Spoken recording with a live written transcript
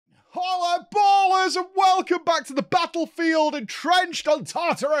gamers, and welcome back to the battlefield entrenched on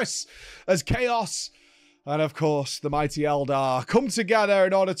Tartarus as Chaos and, of course, the mighty Eldar come together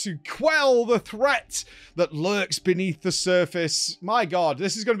in order to quell the threat that lurks beneath the surface. My god,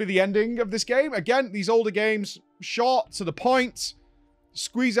 this is going to be the ending of this game. Again, these older games, short, to the point,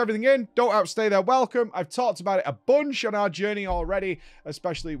 squeeze everything in, don't outstay their welcome. I've talked about it a bunch on our journey already,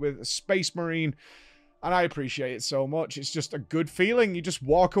 especially with Space Marine. And I appreciate it so much. It's just a good feeling. You just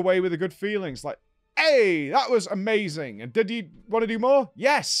walk away with a good feeling. It's like, hey, that was amazing. And did you want to do more?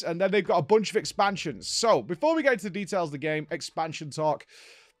 Yes. And then they've got a bunch of expansions. So before we get into the details of the game, expansion talk.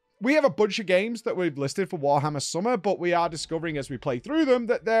 We have a bunch of games that we've listed for Warhammer Summer, but we are discovering as we play through them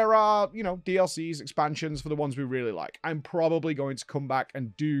that there are, you know, DLCs, expansions for the ones we really like. I'm probably going to come back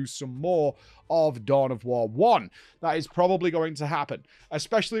and do some more of Dawn of War 1. That is probably going to happen,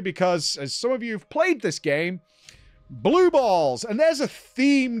 especially because, as some of you have played this game, blue balls, and there's a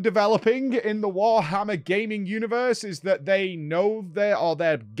theme developing in the Warhammer gaming universe, is that they know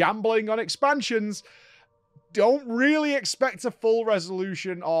they're gambling on expansions. Don't really expect a full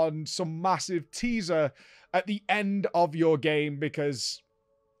resolution on some massive teaser at the end of your game, because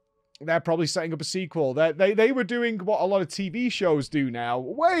they're probably setting up a sequel. They were doing what a lot of TV shows do now,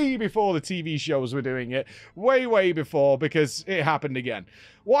 way before the TV shows were doing it, way before, because it happened again.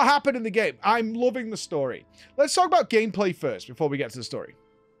 What happened in the game? I'm loving the story. Let's talk about gameplay first before we get to the story.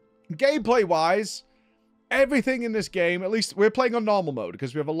 Gameplay-wise, everything in this game, at least we're playing on normal mode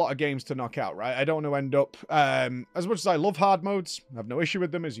because we have a lot of games to knock out, right? I don't want to end up, as much as I love hard modes, I have no issue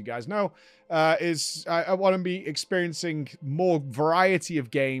with them, as you guys know, I want to be experiencing more variety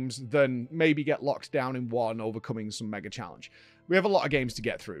of games than maybe get locked down in one, overcoming some mega challenge. We have a lot of games to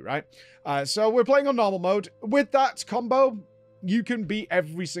get through, right? So we're playing on normal mode. With that combo, you can beat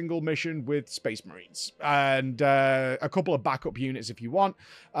every single mission with Space Marines and a couple of backup units if you want.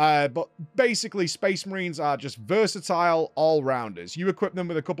 But basically, Space Marines are just versatile all-rounders. You equip them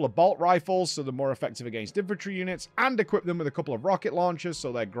with a couple of bolt rifles, so they're more effective against infantry units, and equip them with a couple of rocket launchers,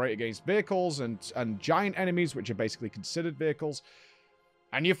 so they're great against vehicles and giant enemies, which are basically considered vehicles.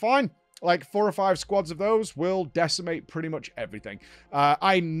 And you're fine. Like 4 or 5 squads of those will decimate pretty much everything.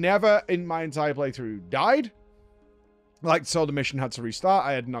 I never, in my entire playthrough, died. Like, so the mission had to restart.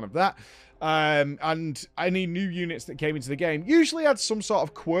 I had none of that. And any new units that came into the game usually had some sort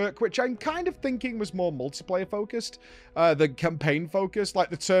of quirk, which I'm kind of thinking was more multiplayer focused than campaign focused,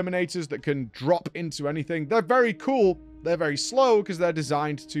 like the Terminators that can drop into anything. They're very cool. They're very slow because they're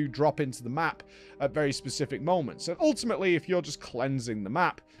designed to drop into the map at very specific moments. And ultimately, if you're just cleansing the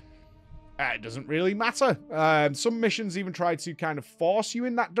map, it doesn't really matter. Some missions even try to kind of force you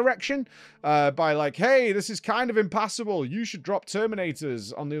in that direction by like, hey, this is kind of impassable. You should drop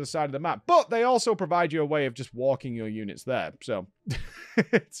Terminators on the other side of the map. But they also provide you a way of just walking your units there. So,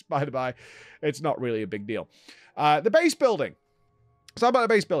 it's by the by, it's not really a big deal. The base building. So how about the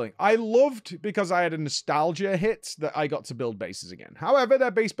base building? I loved, because I had a nostalgia hit, that I got to build bases again. However,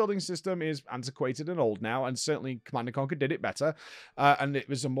 their base building system is antiquated and old now, and certainly Command & Conquer did it better. And it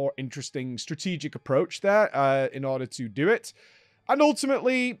was a more interesting strategic approach there in order to do it. And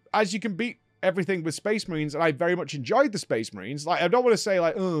ultimately, as you can beat everything with Space Marines, and I very much enjoyed the Space Marines. Like, I don't want to say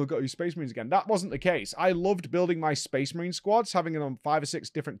like, oh, I've got to use Space Marines again. That wasn't the case. I loved building my Space Marine squads, having them on 5 or 6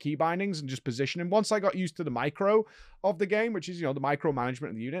 different key bindings and just positioning. Once I got used to the micro of the game, which is, you know, the micromanagement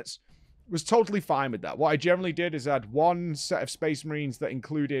of the units, was totally fine with that. What I generally did is I had one set of Space Marines that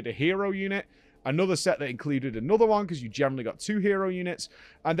included a hero unit, another set that included another one, because you generally got 2 hero units,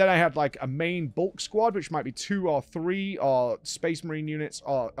 and then I had like a main bulk squad, which might be 2 or 3 or Space Marine units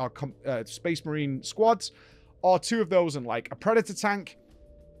or Space Marine squads, or 2 of those and like a Predator tank,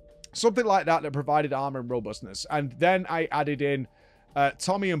 something like that that provided armor and robustness. And then I added in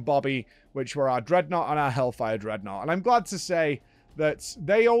Tommy and Bobby, which were our Dreadnought and our Hellfire Dreadnought. And I'm glad to say that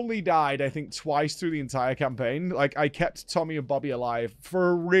they only died, I think, twice through the entire campaign. Like, I kept Tommy and Bobby alive for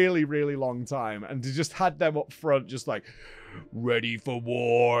a really, really long time, and just had them up front, just like, ready for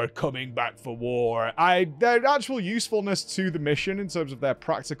war, coming back for war. Their actual usefulness to the mission in terms of their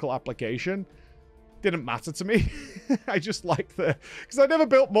practical application didn't matter to me. I just liked because I never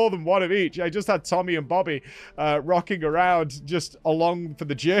built more than 1 of each. I just had Tommy and Bobby rocking around just along for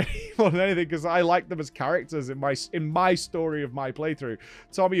the journey more than anything, because I like them as characters in my story of my playthrough.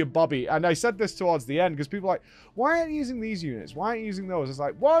 Tommy and Bobby. And I said this towards the end because people are like, why aren't you using these units? Why aren't you using those? It's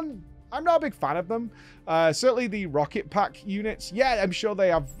like, one, I'm not a big fan of them. Certainly the rocket pack units. Yeah, I'm sure they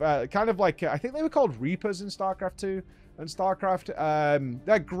have kind of like, I think they were called Reapers in StarCraft 2. And StarCraft,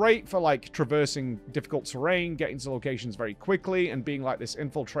 they're great for like traversing difficult terrain, getting to locations very quickly, and being like this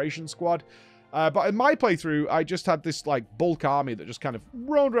infiltration squad. But in my playthrough, I just had this like bulk army that just kind of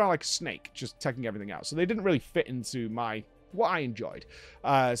roamed around like a snake, just taking everything out. So they didn't really fit into what I enjoyed.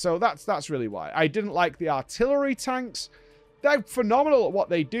 So that's really why. I didn't like the artillery tanks. They're phenomenal at what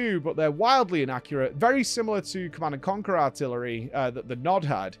they do, but they're wildly inaccurate. Very similar to Command and Conquer artillery that the Nod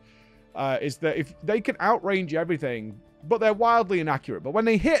had, is that if they can outrange everything, but they're wildly inaccurate. But when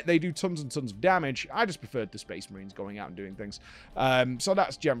they hit, they do tons and tons of damage. I just preferred the Space Marines going out and doing things. So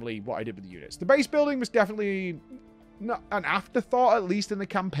that's generally what I did with the units. The base building was definitely not an afterthought, at least in the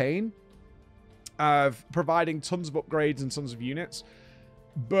campaign, of providing tons of upgrades and tons of units.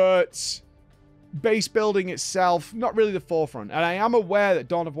 But base building itself, not really the forefront. And I am aware that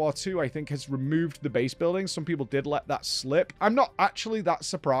Dawn of War 2, I think, has removed the base building. Some people did let that slip. I'm not actually that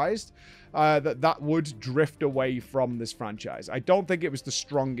surprised that would drift away from this franchise. I don't think it was the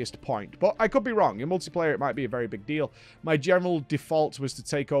strongest point, but I could be wrong. In multiplayer, it might be a very big deal. My general default was to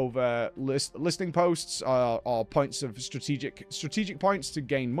take over listing posts or points of strategic points to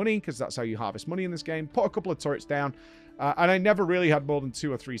gain money, because that's how you harvest money in this game. Put a couple of turrets down. And I never really had more than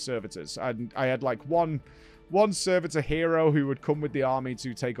 2 or 3 servitors. And I had like one servitor hero who would come with the army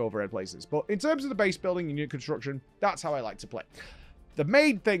to take over places. But in terms of the base building and unit construction, that's how I like to play. The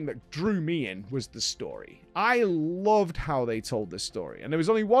main thing that drew me in was the story. I loved how they told this story. And there was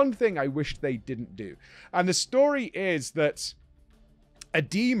only one thing I wished they didn't do. And the story is that a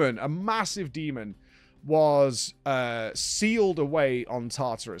demon, a massive demon, was sealed away on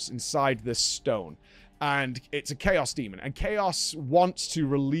Tartarus inside this stone. And it's a Chaos demon. And Chaos wants to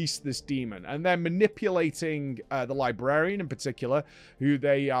release this demon. And they're manipulating the Librarian in particular, who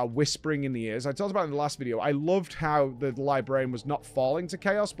they are whispering in the ears. I talked about in the last video. I loved how the Librarian was not falling to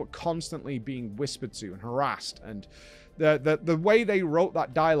Chaos, but constantly being whispered to and harassed. And the way they wrote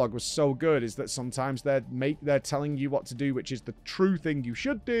that dialogue was so good, is that sometimes they're telling you what to do, which is the true thing you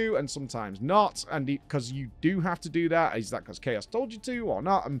should do, and sometimes not. And because you do have to do that, is that because Chaos told you to or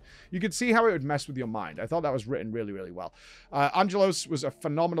not? And you could see how it would mess with your mind. I thought that was written really, really well. Angelos was a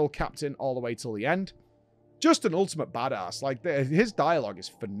phenomenal captain all the way till the end. Just an ultimate badass. Like, his dialogue is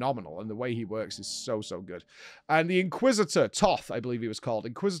phenomenal, and the way he works is so, so good. And the Inquisitor, Toth, I believe he was called,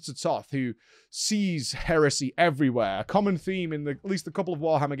 Inquisitor Toth, who sees heresy everywhere. A common theme in at least the couple of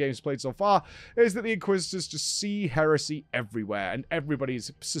Warhammer games played so far is that the Inquisitors just see heresy everywhere, and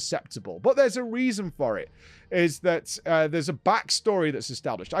everybody's susceptible. But there's a reason for it, is that there's a backstory that's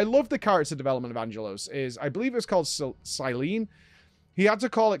established. I love the character development of Angelos. I believe it's called Silene. He had to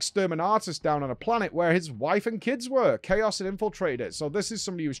call Exterminatus down on a planet where his wife and kids were. Chaos had infiltrated it. So this is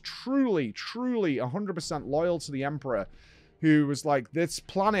somebody who's truly, truly 100% loyal to the Emperor, who was like, this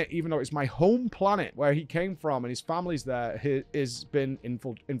planet, even though it's my home planet where he came from and his family's there, has been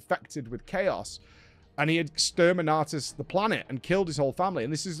infected with chaos. And he had Exterminatus the planet and killed his whole family.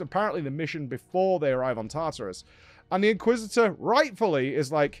 And this is apparently the mission before they arrive on Tartarus. And the Inquisitor, rightfully,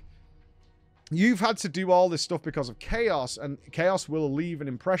 is like, you've had to do all this stuff because of Chaos, and Chaos will leave an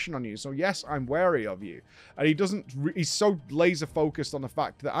impression on you. So yes, I'm wary of you. And he's so laser focused on the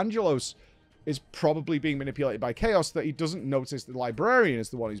fact that Angelos is probably being manipulated by Chaos that he doesn't notice the Librarian is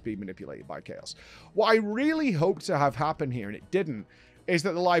the one who's being manipulated by Chaos. What I really hoped to have happen here, and it didn't, is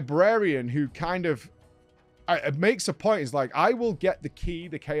that the Librarian, who kind of makes a point, is like, I will get the key,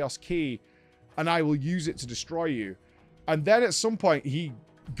 the Chaos key, and I will use it to destroy you. And then at some point, he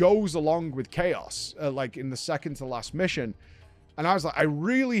goes along with Chaos, like in the second to last mission. And I was like, I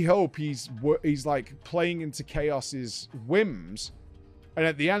really hope he's like playing into Chaos's whims. And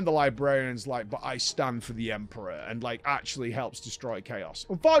at the end, the Librarian's like, but I stand for the Emperor, and like actually helps destroy Chaos.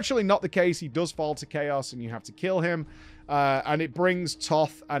 Unfortunately, not the case. He does fall to Chaos and you have to kill him. And it brings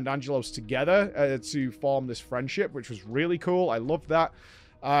Toth and Angelos together to form this friendship, which was really cool. I loved that.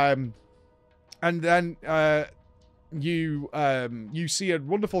 And then you see a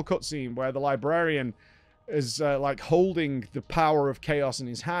wonderful cutscene where the Librarian is like holding the power of Chaos in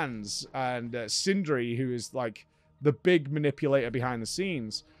his hands, and Sindri, who is like the big manipulator behind the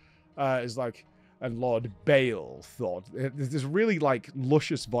scenes, is like, and Lord Bale thought, there's a really like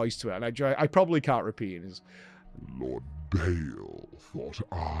luscious voice to it, and I probably can't repeat it. It's, Lord Bale thought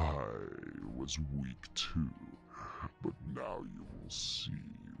I was weak too, but now you will see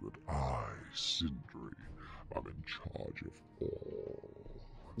that I, Sindri, I'm in charge of all.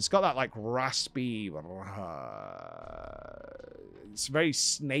 It's got that like raspy, it's very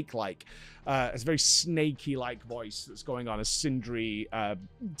snake-like, it's a very snaky-like voice that's going on as Sindri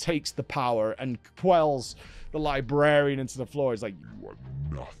takes the power and quells the Librarian into the floor. It's like, you are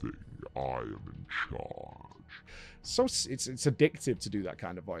nothing, I am in charge. So it's addictive to do that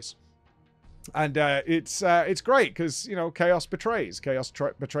kind of voice. And it's great because, you know, Chaos betrays. Chaos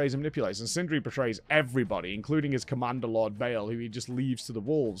betrays and manipulates. And Sindri betrays everybody, including his commander, Lord Vale, who he just leaves to the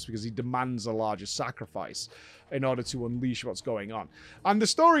wolves because he demands a larger sacrifice in order to unleash what's going on. And the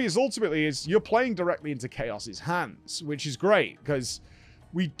story is ultimately you're playing directly into Chaos's hands, which is great because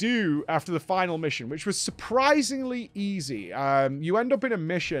we do, after the final mission, which was surprisingly easy, you end up in a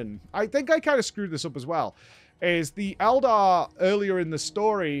mission. I think I kind of screwed this up as well. Is the Eldar earlier in the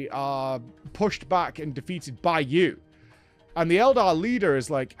story are pushed back and defeated by you. And the Eldar leader is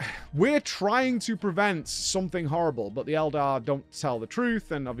like, we're trying to prevent something horrible, but the Eldar don't tell the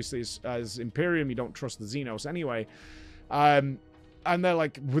truth, and obviously as Imperium, you don't trust the Xenos anyway. And they're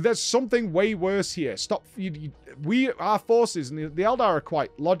like, well, there's something way worse here. Stop. Our forces, and the Eldar are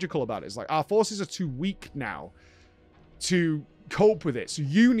quite logical about it. It's like, our forces are too weak now to cope with it, so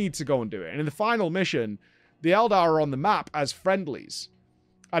you need to go and do it. And in the final mission, the Eldar are on the map as friendlies.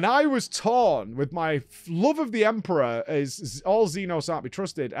 And I was torn with my love of the Emperor is all Xenos aren't be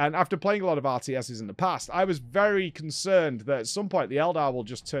trusted. And after playing a lot of RTSs in the past, I was very concerned that at some point the Eldar will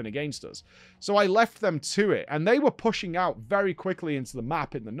just turn against us. So I left them to it. And they were pushing out very quickly into the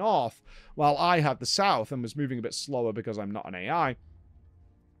map in the north, while I had the south and was moving a bit slower because I'm not an AI.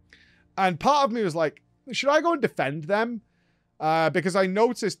 And part of me was like, should I go and defend them? Because I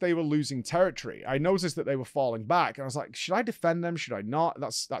noticed they were losing territory. I noticed that they were falling back. And I was like, should I defend them? Should I not?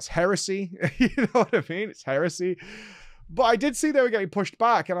 That's heresy. You know what I mean? It's heresy. But I did see they were getting pushed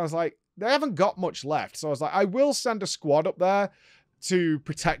back. And I was like, they haven't got much left. So I was like, I will send a squad up there to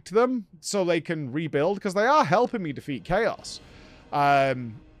protect them so they can rebuild. Because they are helping me defeat Chaos.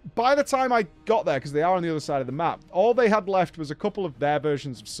 By the time I got there, because they are on the other side of the map, all they had left was a couple of their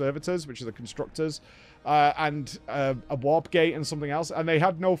versions of servitors, which are the constructors, and a warp gate and something else, and they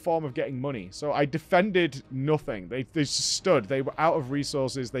had no form of getting money. So I defended nothing. They just stood. They were out of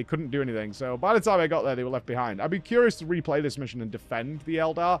resources. They couldn't do anything. So by the time I got there, they were left behind. I'd be curious to replay this mission and defend the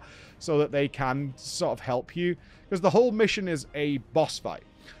Eldar so that they can sort of help you, because the whole mission is a boss fight.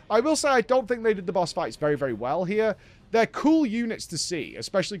 I will say I don't think they did the boss fights very, very well here. They're cool units to see,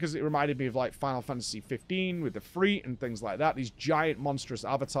 especially because it reminded me of like Final Fantasy 15 with the Freet and things like that. These giant monstrous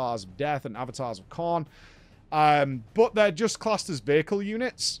avatars of death and avatars of Khorne. But they're just classed as vehicle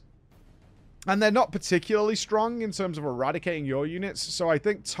units. And they're not particularly strong in terms of eradicating your units. So I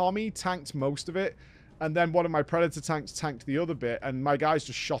think Tommy tanked most of it. And then one of my Predator tanks tanked the other bit, and my guys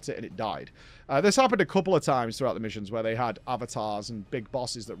just shot it and it died. This happened a couple of times throughout the missions where they had avatars and big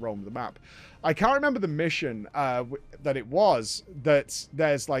bosses that roamed the map. I can't remember the mission that it was, that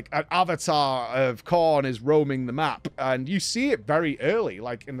there's like an avatar of Khorne is roaming the map, and you see it very early,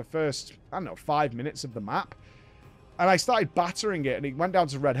 like in the first, I don't know, 5 minutes of the map. And I started battering it, and it went down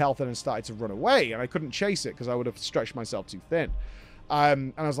to red health and then started to run away, and I couldn't chase it because I would have stretched myself too thin.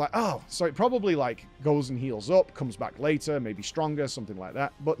 And I was like, oh, so it probably like goes and heals up, comes back later, maybe stronger, something like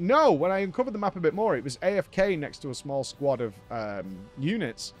that. But no, when I uncovered the map a bit more, it was AFK next to a small squad of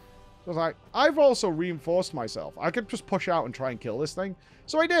units. So I was like, I've also reinforced myself. I could just push out and try and kill this thing.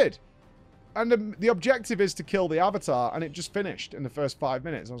 So I did. And the objective is to kill the avatar, and it just finished in the first 5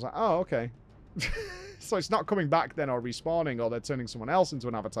 minutes. I was like, oh, okay. So it's not coming back then or respawning or they're turning someone else into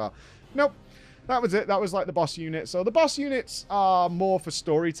an avatar. Nope. That was it. That was like the boss unit. So the boss units are more for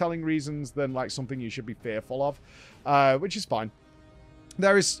storytelling reasons than like something you should be fearful of, which is fine.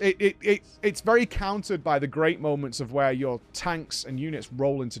 There is it's very countered by the great moments of where your tanks and units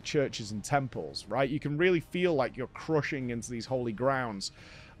roll into churches and temples, right? You can really feel like you're crushing into these holy grounds.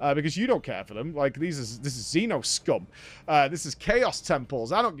 Because you don't care for them. Like, this is Xeno scum. This is Chaos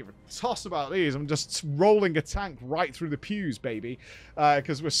Temples. I don't give a toss about these. I'm just rolling a tank right through the pews, baby.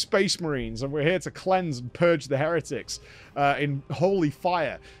 Because we're Space Marines, and we're here to cleanse and purge the heretics in holy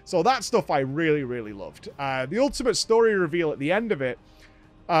fire. So that stuff I really, really loved. The ultimate story reveal at the end of it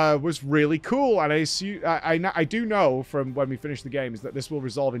was really cool, and I do know from when we finish the game is that this will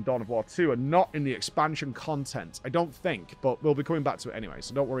resolve in Dawn of War 2 and not in the expansion content. I don't think, but we'll be coming back to it anyway,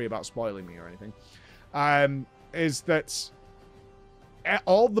 so don't worry about spoiling me or anything. Is that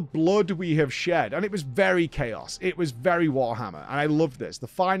all the blood we have shed, and it was very Chaos, it was very Warhammer, and I love this. The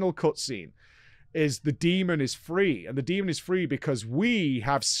final cutscene is the demon is free, and the demon is free because we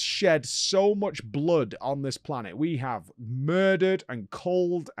have shed so much blood on this planet. We have murdered and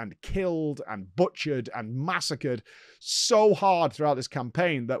culled and killed and butchered and massacred so hard throughout this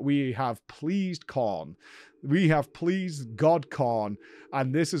campaign that we have pleased Khorne. We have pleased God Khan,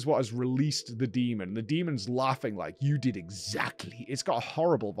 and this is what has released the demon. The demon's laughing like, you did exactly. It's got a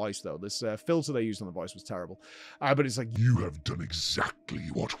horrible voice, though. This filter they used on the voice was terrible. But it's like, You have done exactly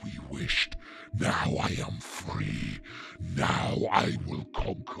what we wished. Now I am free. Now I will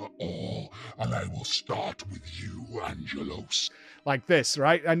conquer all, and I will start with you, Angelos. like this,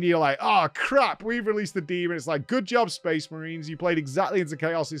 right? And you're like, oh, crap, we've released the demon. It's like, good job, Space Marines. You played exactly into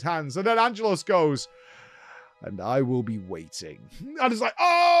Chaos's hands. And then Angelos goes, and I will be waiting. And it's like,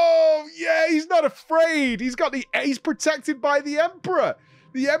 oh, yeah, he's not afraid. He's protected by the Emperor.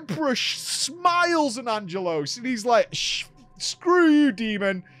 The Emperor smiles at Angelos, and he's like, screw you,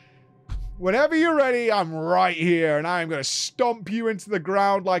 demon. Whenever you're ready, I'm right here, and I am going to stomp you into the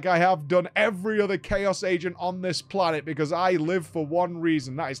ground like I have done every other Chaos agent on this planet, because I live for one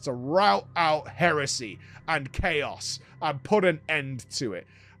reason. That is to rout out heresy and chaos and put an end to it.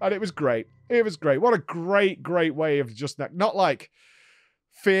 And it was great. It was great. What a great, great way of just not like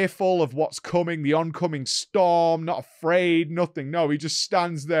fearful of what's coming, the oncoming storm, not afraid, nothing. No, he just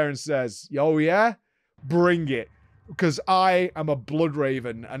stands there and says, oh yeah, bring it. Because I am a blood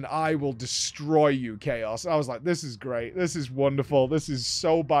raven and I will destroy you, Chaos. I was like, this is great. This is wonderful. This is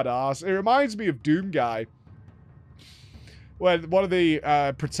so badass. It reminds me of Doom Guy. When one of the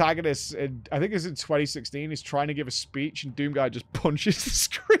protagonists, I think it's in 2016, is trying to give a speech and Doom Guy just punches the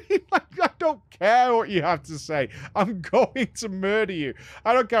screen. Like, I don't care what you have to say. I'm going to murder you.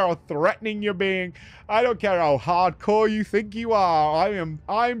 I don't care how threatening you're being. I don't care how hardcore you think you are.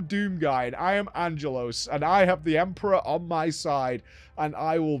 I'm Doom Guy, and I am Angelos, and I have the Emperor on my side, and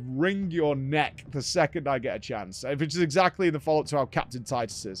I will wring your neck the second I get a chance. Which is exactly the follow-up to how Captain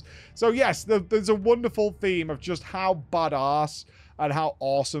Titus is. So yes, there's a wonderful theme of just how badass and how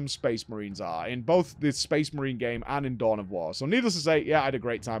awesome Space Marines are in both the Space Marine game and in Dawn of War. So needless to say, yeah, I had a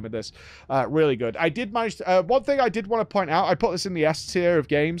great time with this. Really good. I did manage to, one thing I did want to point out, I put this in the S tier of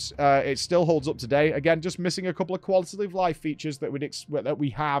games. It still holds up today. Again, just missing a couple of quality of life features that we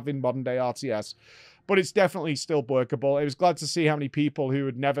have in modern day RTS. But it's definitely still workable. I was glad to see how many people who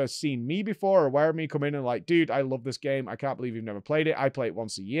had never seen me before or aware of me come in and like, dude, I love this game. I can't believe you've never played it. I play it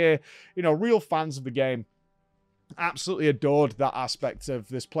once a year. You know, real fans of the game. Absolutely adored that aspect of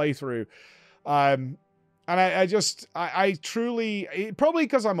this playthrough. And I truly, probably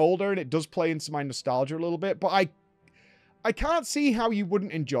because I'm older and it does play into my nostalgia a little bit, but I can't see how you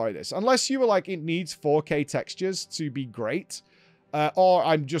wouldn't enjoy this. Unless you were like, it needs 4K textures to be great. Or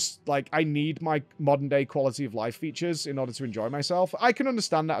I'm just like, I need my modern day quality of life features in order to enjoy myself. I can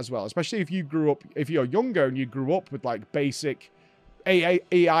understand that as well, especially if you're younger and you grew up with like basic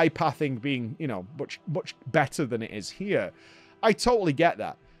AI pathing being, you know, much better than it is here. I totally get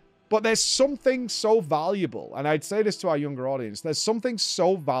that. But there's something so valuable, and I'd say this to our younger audience, there's something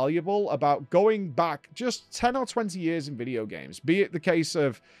so valuable about going back just 10 or 20 years in video games, be it the case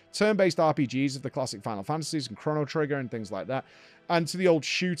of turn-based RPGs of the classic Final Fantasies and Chrono Trigger and things like that, and to the old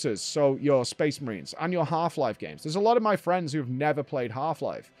shooters, so your Space Marines and your Half-Life games. There's a lot of my friends who have never played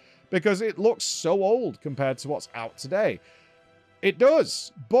Half-Life because it looks so old compared to what's out today. It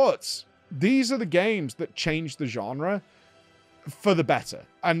does, but these are the games that change the genre for the better.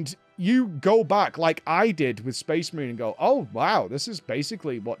 And you go back like I did with Space Marine and go, oh, wow, this is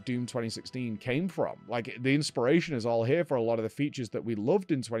basically what Doom 2016 came from. Like, the inspiration is all here for a lot of the features that we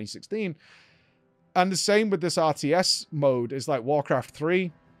loved in 2016. And the same with this RTS mode is like Warcraft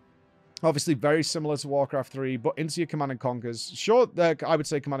 3. Obviously very similar to Warcraft 3, but into your Command & Conquers. Sure, I would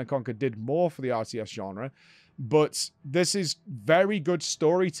say Command & Conquer did more for the RTS genre, but this is very good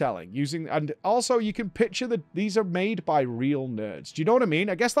storytelling and also you can picture that these are made by real nerds. Do you know what I mean?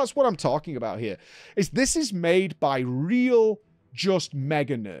 I guess that's what I'm talking about here. This is made by real, just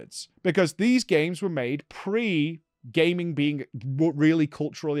mega nerds, because these games were made pre-gaming being really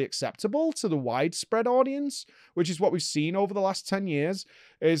culturally acceptable to the widespread audience, which is what we've seen over the last 10 years,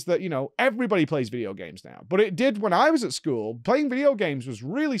 is that, you know, everybody plays video games now. But it did when I was at school. Playing video games was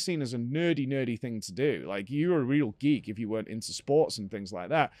really seen as a nerdy thing to do. Like, you were a real geek if you weren't into sports and things like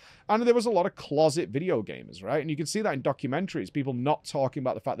that. And there was a lot of closet video gamers, right? And you can see that in documentaries, people not talking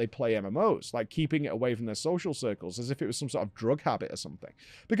about the fact they play MMOs, like keeping it away from their social circles as if it was some sort of drug habit or something.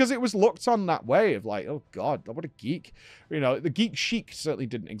 Because it was looked on that way of like, oh God, what a geek. You know, the geek chic certainly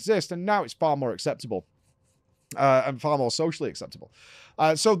didn't exist, and now it's far more acceptable. And far more socially acceptable.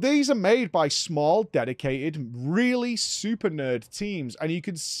 So these are made by small, dedicated, really super nerd teams, and you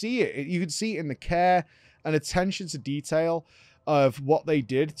can see it. You can see it in the care and attention to detail of what they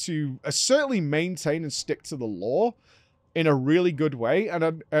did to certainly maintain and stick to the lore, in a really good way.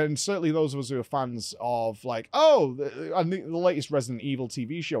 And certainly those of us who are fans of like, and the latest Resident Evil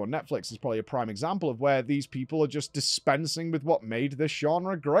TV show on Netflix is probably a prime example of where these people are just dispensing with what made this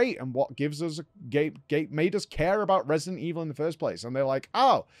genre great and what gives us made us care about Resident Evil in the first place. And they're like,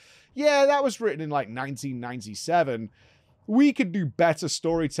 oh, yeah, that was written in like 1997. We could do better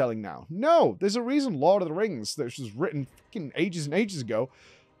storytelling now. No, there's a reason Lord of the Rings, that was written fucking ages and ages ago,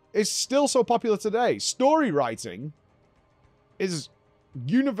 is still so popular today. Story writing is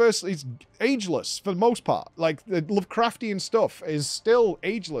universally, it's ageless for the most part. Like, the Lovecraftian stuff is still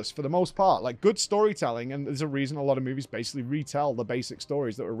ageless for the most part. Like, good storytelling, and there's a reason a lot of movies basically retell the basic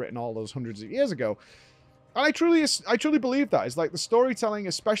stories that were written all those hundreds of years ago. And I truly believe that. It's like the storytelling,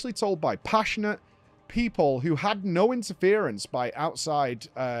 especially told by passionate people who had no interference by outside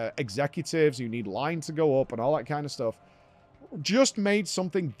executives who need line to go up and all that kind of stuff, just made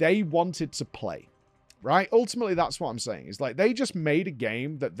something they wanted to play. Right? Ultimately, that's what I'm saying. Is like they just made a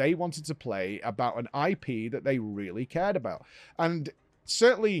game that they wanted to play about an IP that they really cared about. And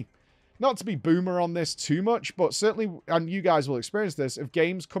certainly, not to be boomer on this too much, but certainly, and you guys will experience this, of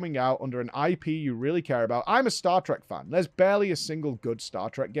games coming out under an IP you really care about. I'm a Star Trek fan. There's barely a single good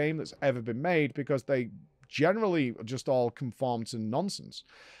Star Trek game that's ever been made because they generally just all conform to nonsense.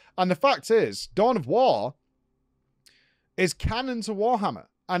 And the fact is, Dawn of War is canon to Warhammer.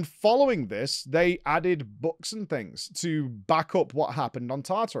 And following this, they added books and things to back up what happened on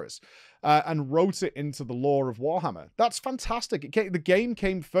Tartarus and wrote it into the lore of Warhammer. That's fantastic. The game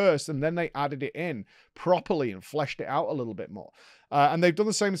came first and then they added it in properly and fleshed it out a little bit more. And they've done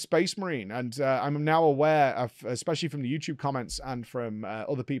the same with Space Marine. And I'm now aware of, especially from the YouTube comments and from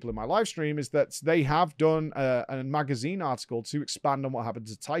other people in my live stream, is that they have done a magazine article to expand on what happened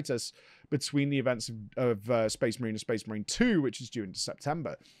to Titus between the events of Space Marine and Space Marine 2, which is due in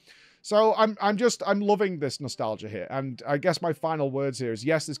September. So I'm loving this nostalgia here. And I guess my final words here is,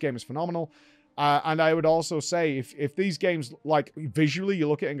 yes, this game is phenomenal. And I would also say, if these games, like, visually you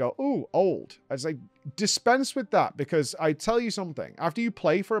look at it and go, ooh, old, I'd say dispense with that, because I tell you something, after you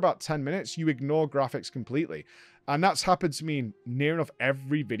play for about 10 minutes, you ignore graphics completely. And that's happened to me in near enough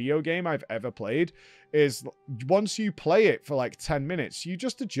every video game I've ever played, is once you play it for like 10 minutes, you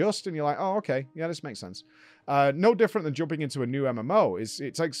just adjust and you're like, oh, okay, yeah, this makes sense. No different than jumping into a new MMO.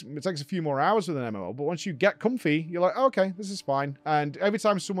 It takes a few more hours with an MMO, but once you get comfy, you're like, oh, okay, this is fine. And every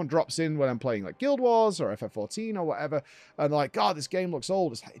time someone drops in when I'm playing like Guild Wars or FF14 or whatever, and they're like, God, this game looks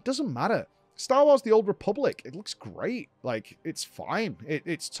old, it's like, it doesn't matter. Star Wars The Old Republic, it looks great. Like, it's fine.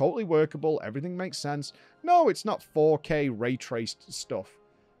 It's totally workable. Everything makes sense. No, it's not 4K ray-traced stuff.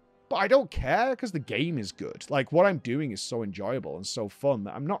 But I don't care because the game is good. Like, what I'm doing is so enjoyable and so fun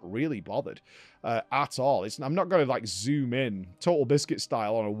that I'm not really bothered at all. I'm not going to, like, zoom in Total Biscuit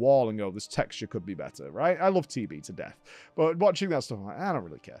style on a wall and go, this texture could be better, right? I love TB to death. But watching that stuff, I'm like, I don't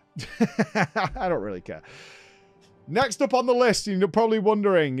really care. I don't really care. Next up on the list, you're probably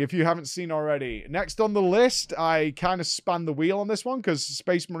wondering if you haven't seen already. Next on the list, I kind of spanned the wheel on this one because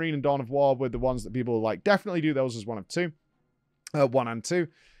Space Marine and Dawn of War were the ones that people like. Definitely do those as one and two.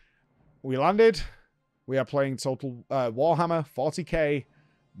 We landed. We are playing Total Warhammer 40k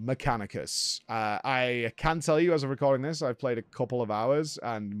Mechanicus. I can tell you as I'm recording this, I've played a couple of hours,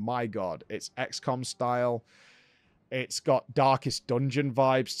 and my God, it's XCOM style. It's got Darkest Dungeon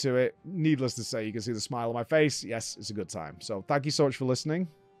vibes to it. Needless to say, you can see the smile on my face. Yes, it's a good time. So thank you so much for listening.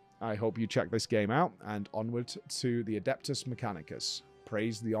 I hope you check this game out. And onward to the Adeptus Mechanicus.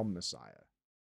 Praise the Omnissiah.